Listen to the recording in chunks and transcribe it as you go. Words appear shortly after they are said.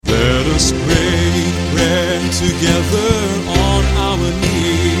us break bread together on our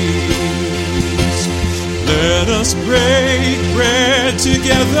knees. Let us break bread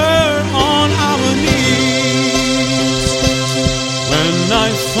together on our knees. When I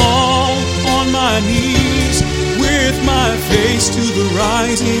fall on my knees with my face to the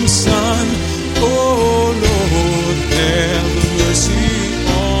rising sun, oh Lord, have mercy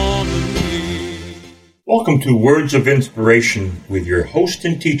on me. Welcome to Words of Inspiration with your host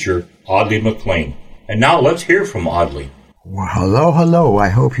and teacher, Audley McLean. And now let's hear from Audley. Well, hello. I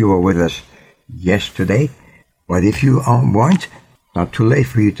hope you were with us yesterday. But if you weren't, not too late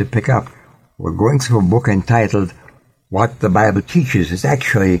for you to pick up. We're going through a book entitled What the Bible Teaches. It's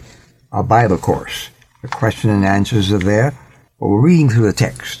actually a Bible course. The question and answers are there. But we're reading through the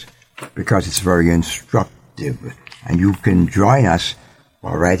text because it's very instructive. And you can join us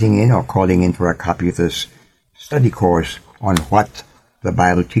by writing in or calling in for a copy of this study course on what the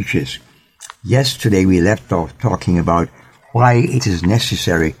Bible teaches. Yesterday we left off talking about why it is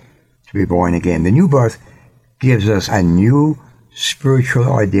necessary to be born again. The new birth gives us a new spiritual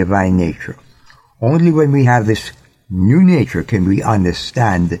or divine nature. Only when we have this new nature can we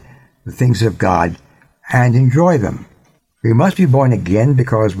understand the things of God and enjoy them. We must be born again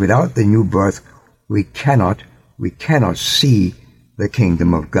because without the new birth we cannot see the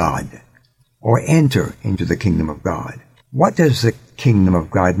kingdom of God or enter into the kingdom of God. What does the kingdom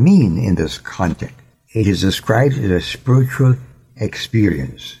of God mean in this context? It is described as a spiritual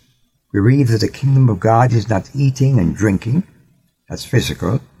experience. We read that the kingdom of God is not eating and drinking, that's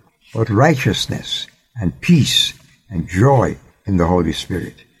physical, but righteousness and peace and joy in the Holy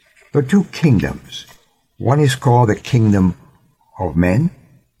Spirit. There are two kingdoms. One is called the kingdom of men,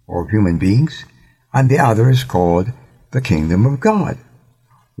 or human beings, and the other is called the kingdom of God.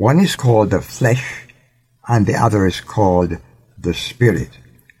 One is called the flesh, and the other is called the spirit.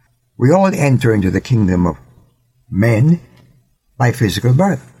 We all enter into the kingdom of men by physical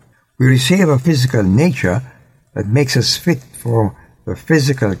birth. We receive a physical nature that makes us fit for the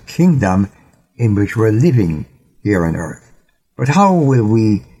physical kingdom in which we're living here on earth. But how will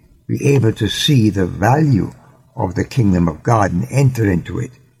we be able to see the value of the kingdom of God and enter into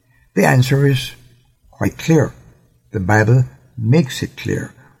it? The answer is quite clear. The Bible makes it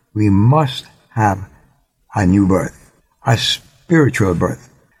clear. We must have a new birth, a spiritual birth,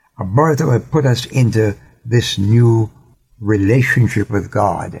 a birth that will put us into this new relationship with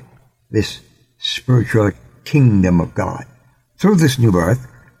God, this spiritual kingdom of God. Through this new birth,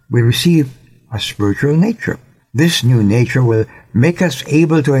 we receive a spiritual nature. This new nature will make us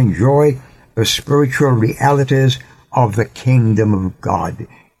able to enjoy the spiritual realities of the kingdom of God,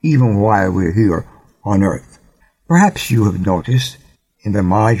 even while we're here on earth. Perhaps you have noticed in the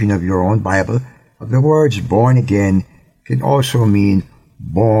margin of your own Bible that the words born again can also mean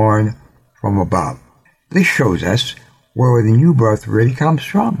born from above. This shows us where the new birth really comes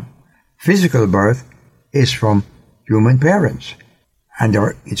from. Physical birth is from human parents, and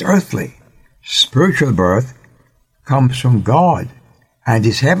it's earthly. Spiritual birth comes from God and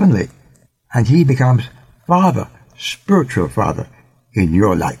is heavenly, and He becomes Father, spiritual Father, in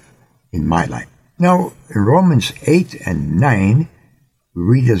your life, in my life. Now, in Romans 8 and 9, we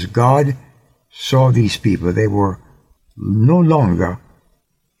read as God saw these people, they were no longer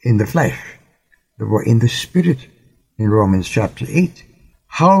in the flesh. They were in the Spirit in Romans chapter 8.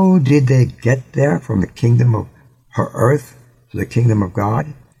 How did they get there from the kingdom of her earth to the kingdom of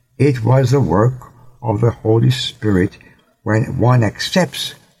God? It was the work of the Holy Spirit when one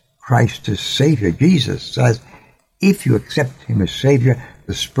accepts Christ as Savior. Jesus says, if you accept Him as Savior,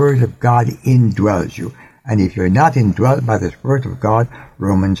 the Spirit of God indwells you. And if you're not indwelt by the Spirit of God,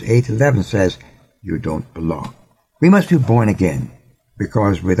 Romans 8:11 says, you don't belong. We must be born again,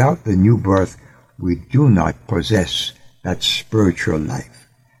 because without the new birth, we do not possess that spiritual life.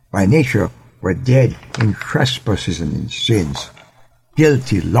 By nature, we're dead in trespasses and in sins,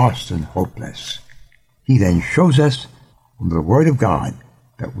 guilty, lost, and hopeless. He then shows us from the Word of God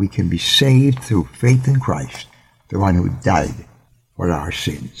that we can be saved through faith in Christ, the one who died for our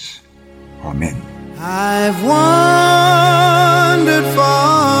sins. Amen. I've wandered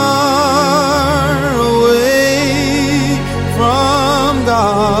far away from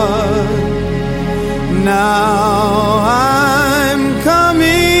God. Now I'm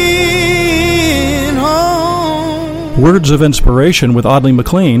coming home. Words of Inspiration with Audley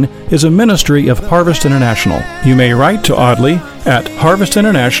McLean is a ministry of Harvest International. You may write to Audley at Harvest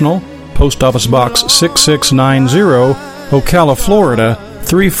International, Post Office Box 6690, Ocala, Florida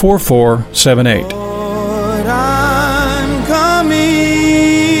 34478.